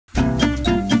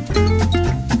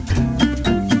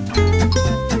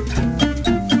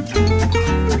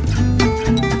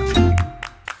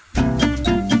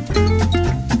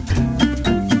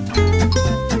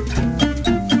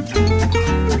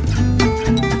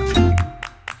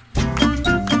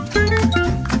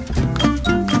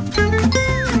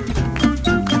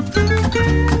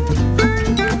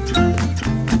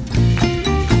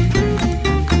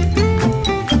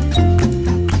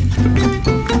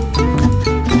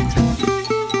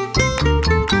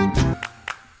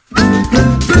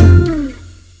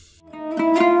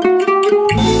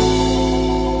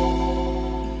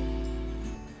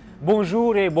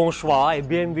Bonjour et bonsoir et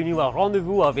bienvenue à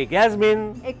Rendez-vous avec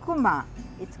Yasmin and Kumar.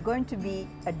 It's going to be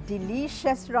a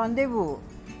delicious rendezvous.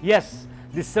 Yes,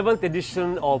 the 7th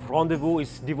edition of Rendez-vous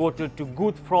is devoted to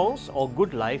Goût de France or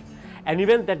Good Life, an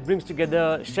event that brings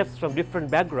together chefs from different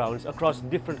backgrounds across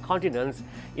different continents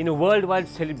in a worldwide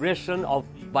celebration of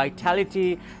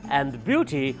vitality and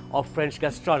beauty of French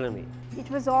gastronomy. It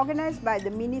was organized by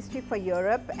the Ministry for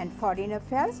Europe and Foreign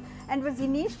Affairs and was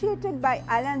initiated by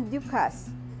Alain Ducasse,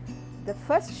 the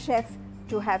first chef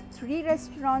to have 3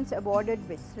 restaurants awarded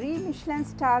with 3 Michelin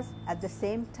stars at the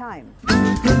same time.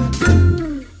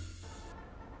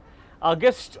 Our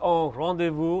guest on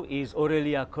Rendez-vous is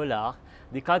Aurélia Collard,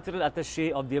 the cultural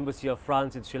attaché of the Embassy of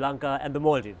France in Sri Lanka and the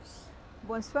Maldives.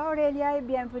 Bonsoir Aurélia et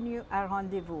bienvenue à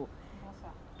Rendez-vous.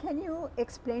 Bonsoir. Can you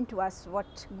explain to us what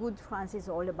Goût de France is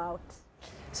all about?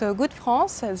 So Goût de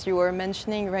France, as you were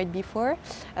mentioning right before,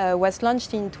 was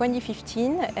launched in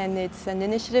 2015, and it's an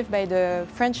initiative by the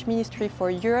French Ministry for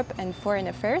Europe and Foreign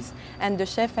Affairs and the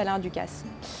chef Alain Ducasse.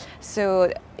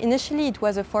 So initially it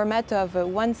was a format of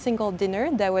one single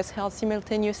dinner that was held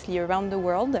simultaneously around the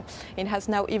world. It has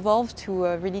now evolved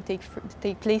to really take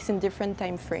place in different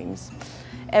time frames.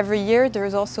 Every year there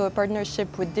is also a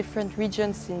partnership with different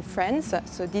regions in France.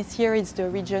 So this year it's the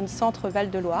region Centre-Val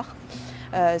de Loire.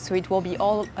 So it will be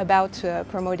all about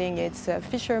promoting its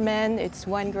fishermen, its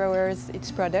wine growers, its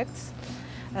products.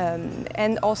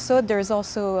 And also there's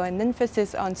also an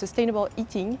emphasis on sustainable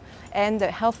eating and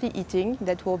healthy eating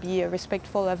that will be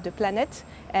respectful of the planet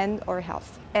and our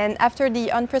health. And after the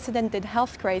unprecedented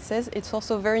health crisis, it's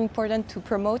also very important to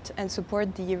promote and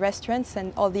support the restaurants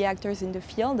and all the actors in the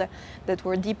field that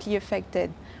were deeply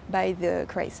affected by the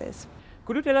crisis.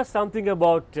 Could you tell us something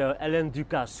about Alain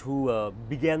Ducasse, who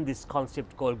began this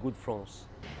concept called Goût de France?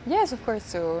 Yes, of course.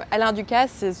 So Alain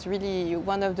Ducasse is really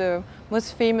one of the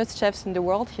most famous chefs in the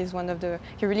world. He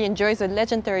really enjoys a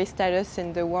legendary status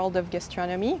in the world of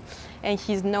gastronomy, and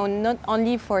he's known not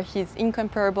only for his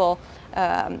incomparable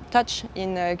touch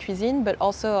in cuisine, but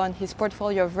also on his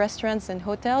portfolio of restaurants and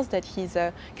hotels that he's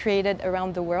created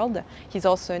around the world. He's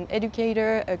also an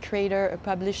educator, a creator, a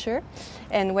publisher.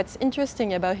 And what's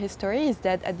interesting about his story is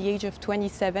that at the age of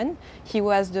 27, he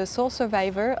was the sole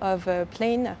survivor of a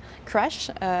plane crash,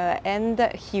 and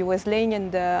he was laying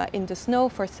in the snow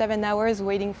for 7 hours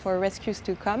waiting for rescues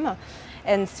to come.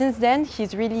 And since then,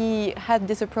 he's really had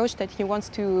this approach that he wants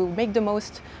to make the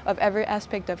most of every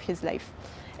aspect of his life.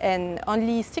 And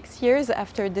only 6 years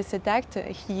after this attack,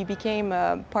 he became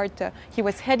he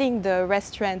was heading the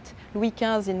restaurant Louis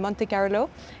XV in Monte Carlo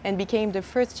and became the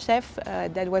first chef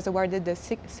that was awarded the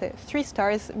 3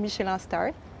 stars Michelin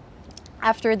star.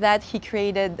 After that, he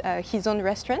created his own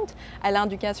restaurant, Alain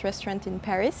Ducasse restaurant in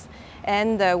Paris,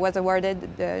 and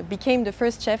became the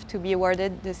first chef to be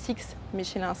awarded the 6th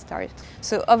Michelin star.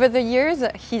 So over the years,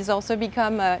 he's also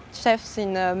become chefs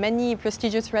in many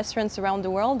prestigious restaurants around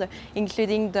the world,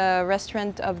 including the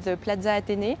restaurant of the Plaza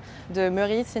Athénée, the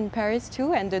Meurice in Paris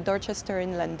too, and the Dorchester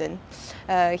in London.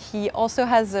 He also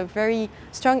has a very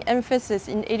strong emphasis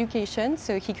in education,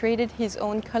 so he created his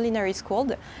own culinary school,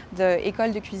 the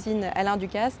École de cuisine Alain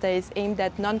Ducasse, that is aimed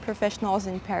at non-professionals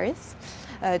in Paris.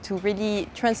 To really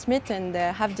transmit and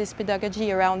have this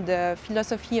pedagogy around the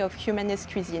philosophy of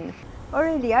humanist cuisine.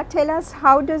 Aurélia, tell us,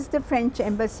 how does the French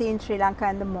Embassy in Sri Lanka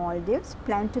and the Maldives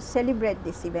plan to celebrate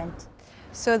this event?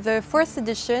 So the 4th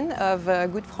edition of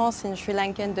Goût de France in Sri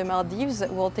Lanka and the Maldives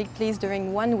will take place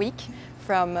during 1 week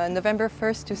from November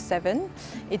 1st to 7.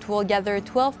 It will gather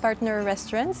 12 partner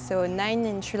restaurants, so 9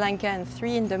 in Sri Lanka and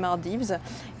 3 in the Maldives.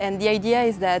 And the idea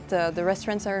is that the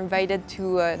restaurants are invited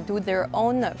to do their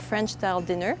own French-style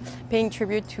dinner, paying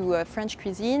tribute to French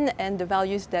cuisine and the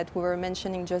values that we were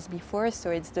mentioning just before.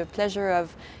 So it's the pleasure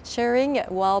of sharing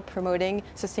while promoting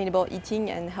sustainable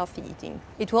eating and healthy eating.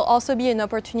 It will also be an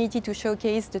opportunity to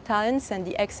showcase the talents and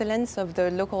the excellence of the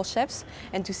local chefs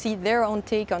and to see their own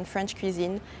take on French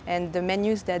cuisine and the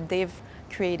menus that they've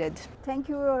created. Thank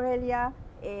you Aurélia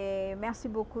et merci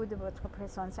beaucoup de votre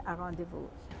présence à Rendez-vous.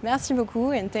 Merci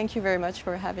beaucoup and thank you very much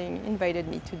for having invited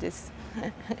me to this,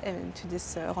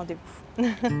 Rendez-vous.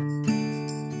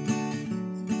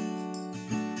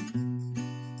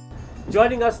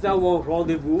 Joining us now on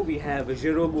Rendez-vous, we have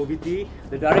Jerome Auvity,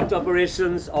 the Director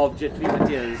Operations of Jetwing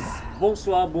Hotels.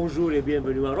 Bonsoir, bonjour et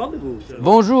bienvenue à Rendez-vous.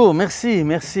 Bonjour, merci,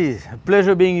 merci.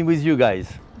 Pleasure being with you guys.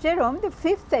 Jerome, the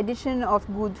 5th edition of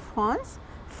Goût de France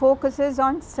focuses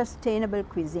on sustainable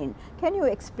cuisine. Can you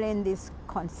explain this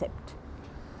concept?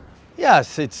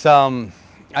 Yes, it's.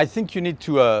 I think you need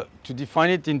to define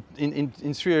it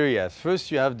in 3 areas. First,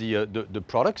 you have the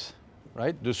products,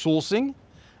 right? The sourcing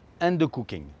and the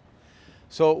cooking.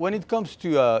 So when it comes to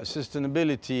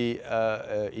sustainability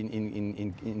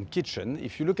in kitchen,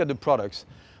 if you look at the products,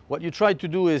 what you try to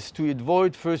do is to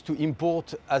avoid first to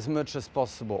import as much as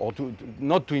possible, or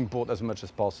not to import as much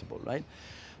as possible, right?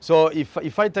 So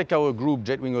if I take our group,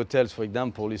 Jetwing Hotels, for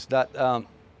example, is that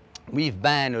we've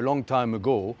banned a long time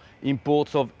ago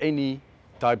imports of any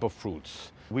type of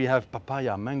fruits. We have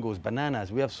papaya, mangoes,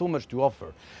 bananas, we have so much to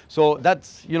offer. So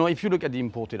that's, you know, if you look at the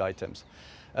imported items.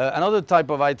 Another type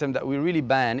of item that we really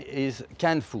ban is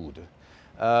canned food.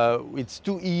 It's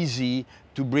too easy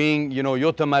to bring, you know,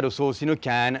 your tomato sauce in a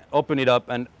can, open it up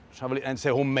and travel it and say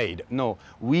homemade. No,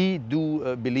 we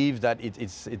do believe that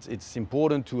it's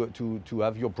important to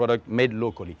have your product made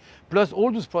locally. Plus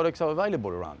all those products are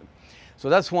available around them. So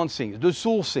that's one thing. The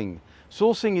sourcing.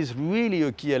 Sourcing is really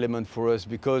a key element for us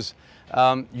because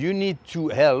you need to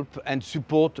help and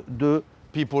support the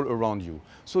people around you.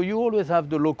 So you always have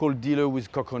the local dealer with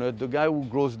coconut, the guy who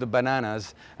grows the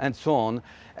bananas and so on.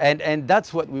 And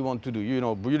that's what we want to do. You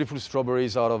know, beautiful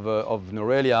strawberries out of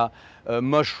Aurélia,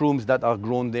 mushrooms that are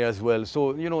grown there as well.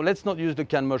 So, you know, let's not use the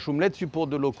canned mushroom. Let's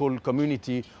support the local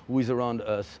community who is around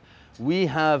us. We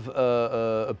have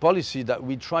a policy that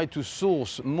we try to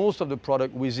source most of the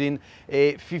product within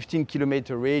a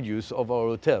 15-kilometer radius of our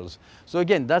hotels. So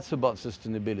again, that's about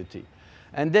sustainability.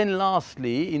 And then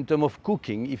lastly, in terms of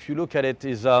cooking, if you look at it,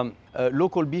 is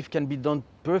local beef can be done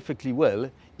perfectly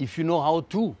well if you know how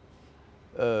to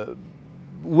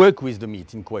work with the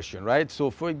meat in question, right?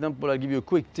 So for example, I'll give you a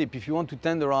quick tip. If you want to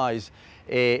tenderize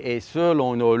a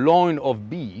sirloin or loin of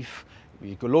beef,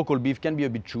 local beef can be a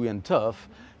bit chewy and tough,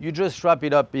 you just wrap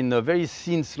it up in a very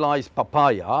thin sliced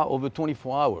papaya over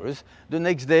 24 hours. The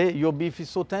next day, your beef is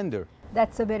so tender.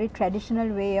 That's a very traditional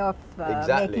way of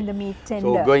making the meat tender.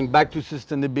 So going back to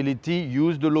sustainability,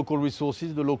 use the local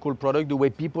resources, the local product, the way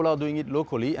people are doing it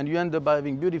locally, and you end up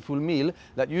having beautiful meal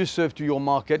that you serve to your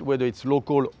market, whether it's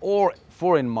local or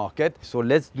foreign market. So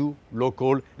let's do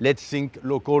local, let's think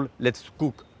local, let's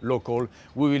cook local.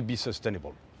 We will be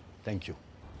sustainable. Thank you.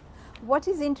 What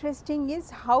is interesting is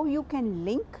how you can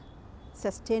link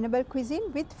sustainable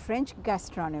cuisine with French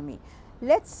gastronomy.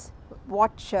 Let's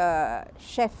watch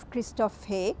Chef Christophe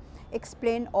Hay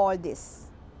explain all this.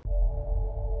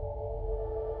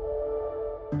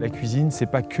 La cuisine, c'est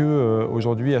pas que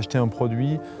aujourd'hui acheter un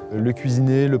produit, le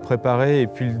cuisiner, le préparer et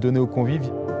puis le donner aux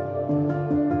convives.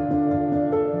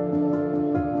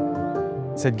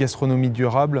 Cette gastronomie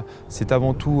durable, c'est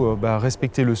avant tout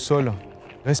respecter le sol,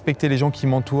 respecter les gens qui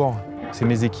m'entourent, c'est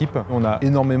mes équipes. On a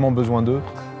énormément besoin d'eux.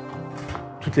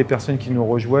 Toutes les personnes qui nous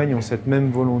rejoignent ont cette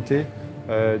même volonté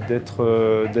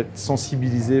d'être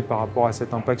sensibilisés par rapport à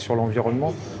cet impact sur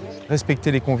l'environnement.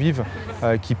 Respecter les convives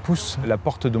qui poussent la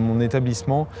porte de mon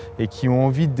établissement et qui ont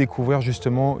envie de découvrir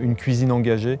justement une cuisine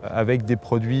engagée avec des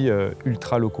produits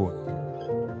ultra locaux.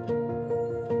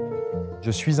 Je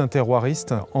suis un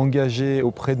terroiriste engagé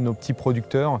auprès de nos petits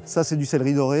producteurs. Ça, c'est du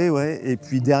céleri doré, ouais. Et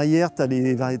puis derrière, tu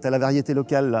as la variété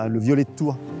locale, là, le violet de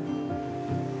Tours.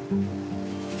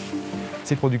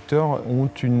 Ces producteurs ont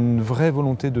une vraie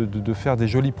volonté de faire des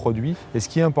jolis produits. Et ce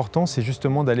qui est important, c'est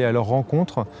justement d'aller à leur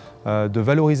rencontre, de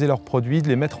valoriser leurs produits, de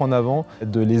les mettre en avant,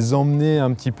 de les emmener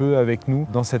un petit peu avec nous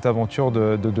dans cette aventure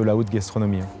de la haute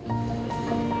gastronomie.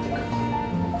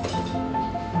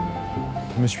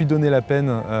 Je me suis donné la peine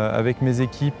avec mes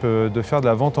équipes de faire de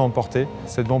la vente à emporter.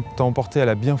 Cette vente à emporter, elle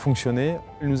a bien fonctionné.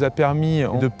 Elle nous a permis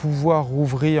de pouvoir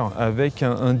rouvrir avec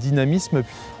un dynamisme.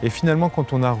 Et finalement,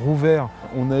 quand on a rouvert,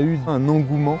 on a eu un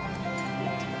engouement.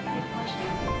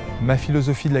 Ma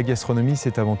philosophie de la gastronomie,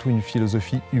 c'est avant tout une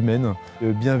philosophie humaine,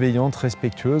 bienveillante,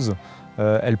 respectueuse.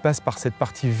 Elle passe par cette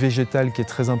partie végétale qui est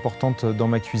très importante dans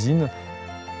ma cuisine.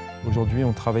 Aujourd'hui,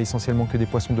 on travaille essentiellement que des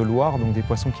poissons de Loire, donc des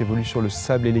poissons qui évoluent sur le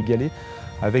sable et les galets,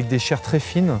 avec des chairs très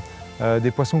fines,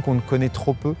 des poissons qu'on ne connaît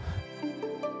trop peu.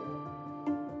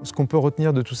 Ce qu'on peut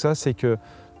retenir de tout ça, c'est que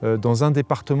dans un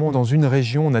département, dans une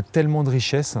région, on a tellement de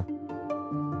richesses.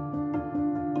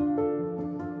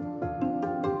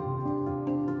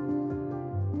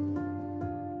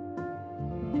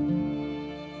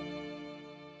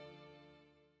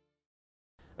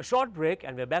 A short break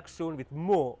and we're back soon with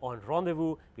more on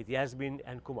Rendezvous with Yasmin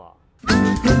and Kumar.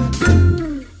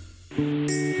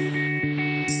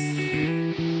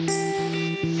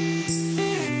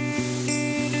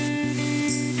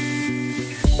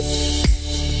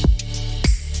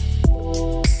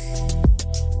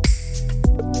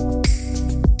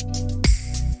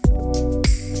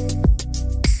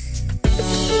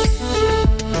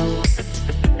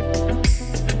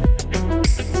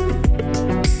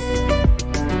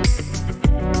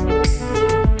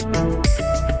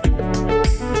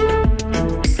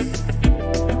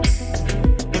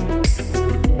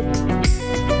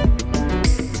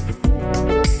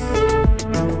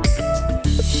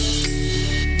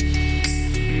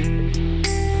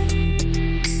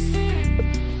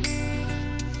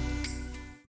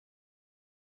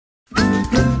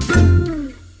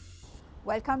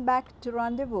 Welcome back to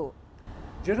Rendez-vous.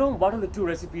 Jerome, what are the two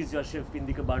recipes your chef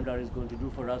Indika Bandar is going to do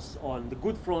for us on the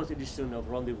Goût de France edition of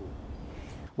Rendez-vous?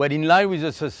 Well, in line with the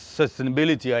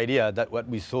sustainability idea, that what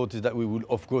we thought is that we would,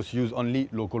 of course, use only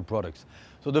local products.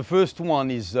 So the first one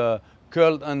is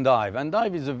curled endive.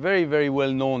 Endive is a very, very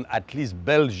well-known, at least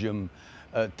Belgium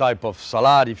type of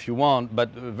salad, if you want, but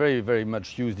very, very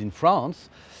much used in France.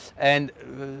 And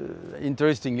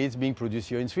interestingly, it's being produced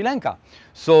here in Sri Lanka.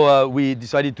 So we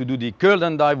decided to do the curled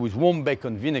endive with warm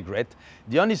bacon vinaigrette.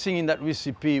 The only thing in that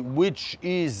recipe which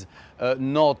is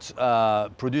not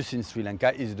produced in Sri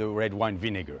Lanka is the red wine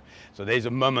vinegar. So there's a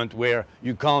moment where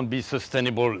you can't be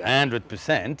sustainable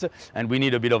 100%, and we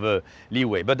need a bit of a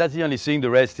leeway. But that's the only thing. The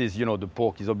rest is, you know, the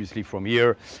pork is obviously from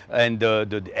here, and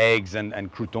the eggs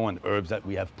and croutons and herbs that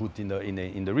we have put in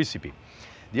the recipe.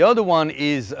 The other one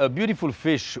is a beautiful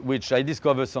fish which I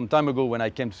discovered some time ago when I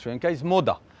came to Sri Lanka. Is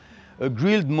moda, a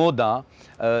grilled moda,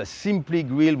 simply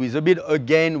grilled with a bit,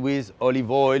 again, with olive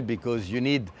oil, because you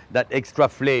need that extra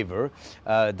flavor.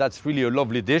 That's really a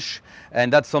lovely dish,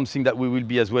 and that's something that we will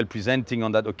be as well presenting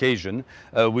on that occasion,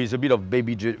 with a bit of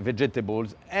baby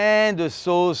vegetables and a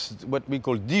sauce, what we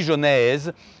call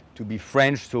Dijonnaise, to be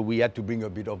French, so we had to bring a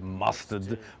bit of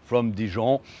mustard from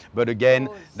Dijon. But again,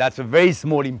 that's a very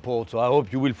small import, so I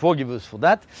hope you will forgive us for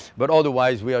that. But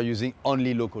otherwise, we are using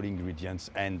only local ingredients,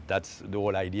 and that's the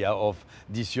whole idea of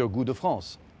this year's Goût de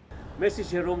France. Merci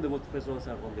Jérôme de votre présence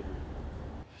à Rendez-vous.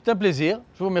 C'est un plaisir,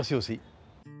 je vous remercie aussi.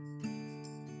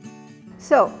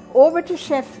 So, over to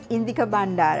Chef Indika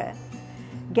Bandara.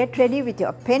 Get ready with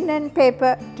your pen and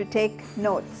paper to take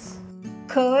notes.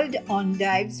 Curled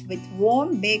endives with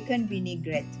warm bacon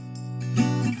vinaigrette.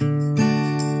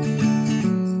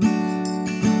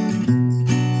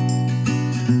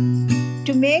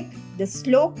 To make the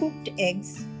slow-cooked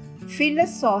eggs, fill a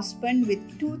saucepan with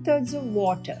 2/3 of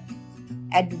water.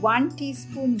 Add 1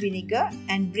 teaspoon vinegar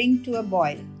and bring to a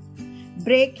boil.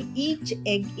 Break each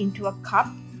egg into a cup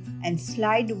and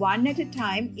slide one at a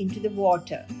time into the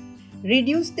water.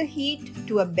 Reduce the heat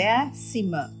to a bare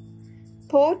simmer.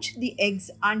 Poach the eggs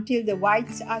until the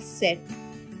whites are set,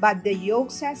 but the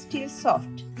yolks are still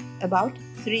soft, about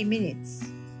 3 minutes.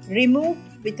 Remove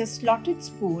with a slotted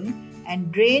spoon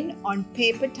and drain on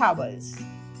paper towels.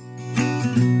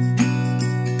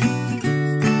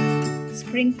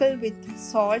 Sprinkle with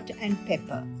salt and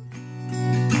pepper.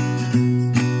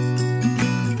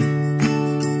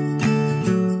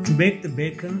 To bake the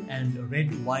bacon and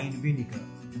red wine vinegar,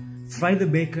 fry the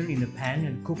bacon in a pan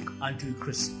and cook until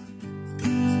crisp.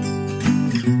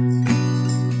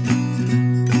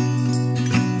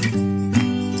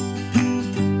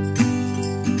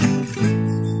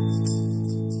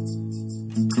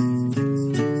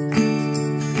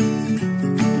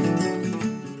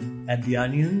 Add the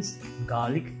onions,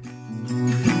 garlic,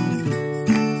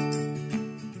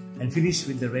 and finish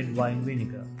with the red wine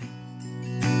vinegar.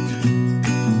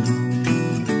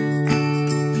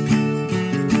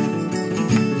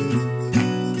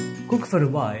 Cook for a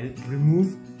while,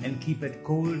 remove and keep at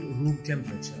cold room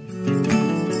temperature.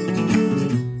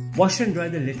 Wash and dry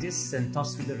the lettuce and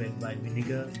toss with the red wine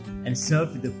vinegar and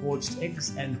serve with the poached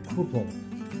eggs and croutons.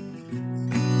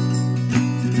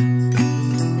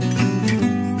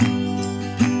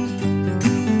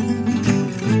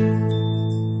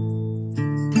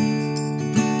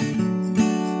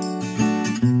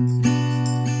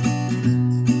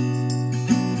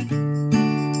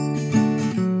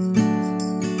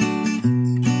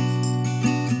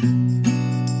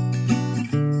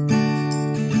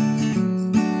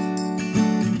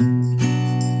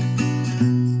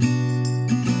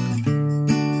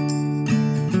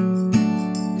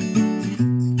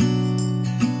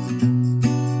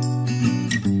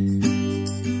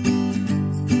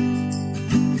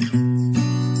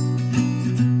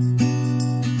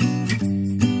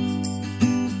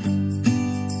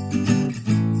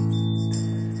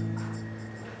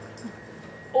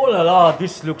 Oh la la,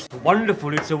 this looks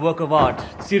wonderful. It's a work of art.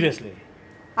 Seriously.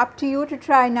 Up to you to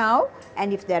try now,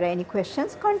 and if there are any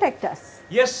questions, contact us.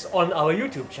 Yes, on our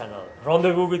YouTube channel,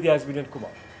 Rendez-vous with Yasmin and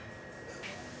Kumar.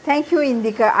 Thank you,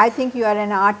 Indika. I think you are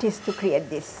an artist to create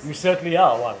this. You certainly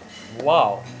are one.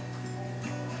 Wow.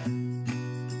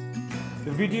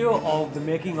 The video of the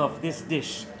making of this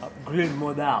dish, grilled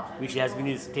moda, which Yasmin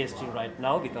is tasting right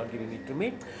now without giving it to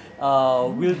me,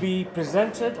 will be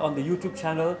presented on the YouTube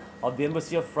channel of the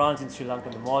Embassy of France in Sri Lanka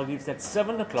and the Maldives at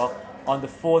 7 o'clock on the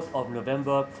 4th of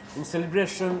November in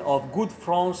celebration of Goût de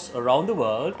France around the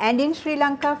world. And in Sri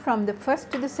Lanka from the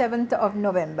 1st to the 7th of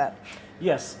November.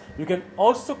 Yes, you can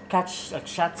also catch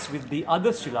chats with the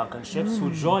other Sri Lankan chefs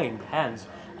who joined hands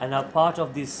and are part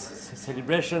of this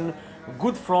celebration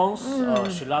Goût de France,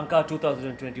 Sri Lanka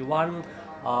 2021,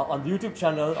 on the YouTube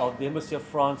channel of the Embassy of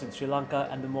France in Sri Lanka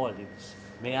and the Maldives.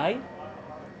 May I?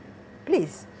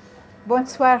 Please. Bonne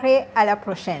soirée, à la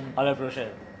prochaine. À la prochaine.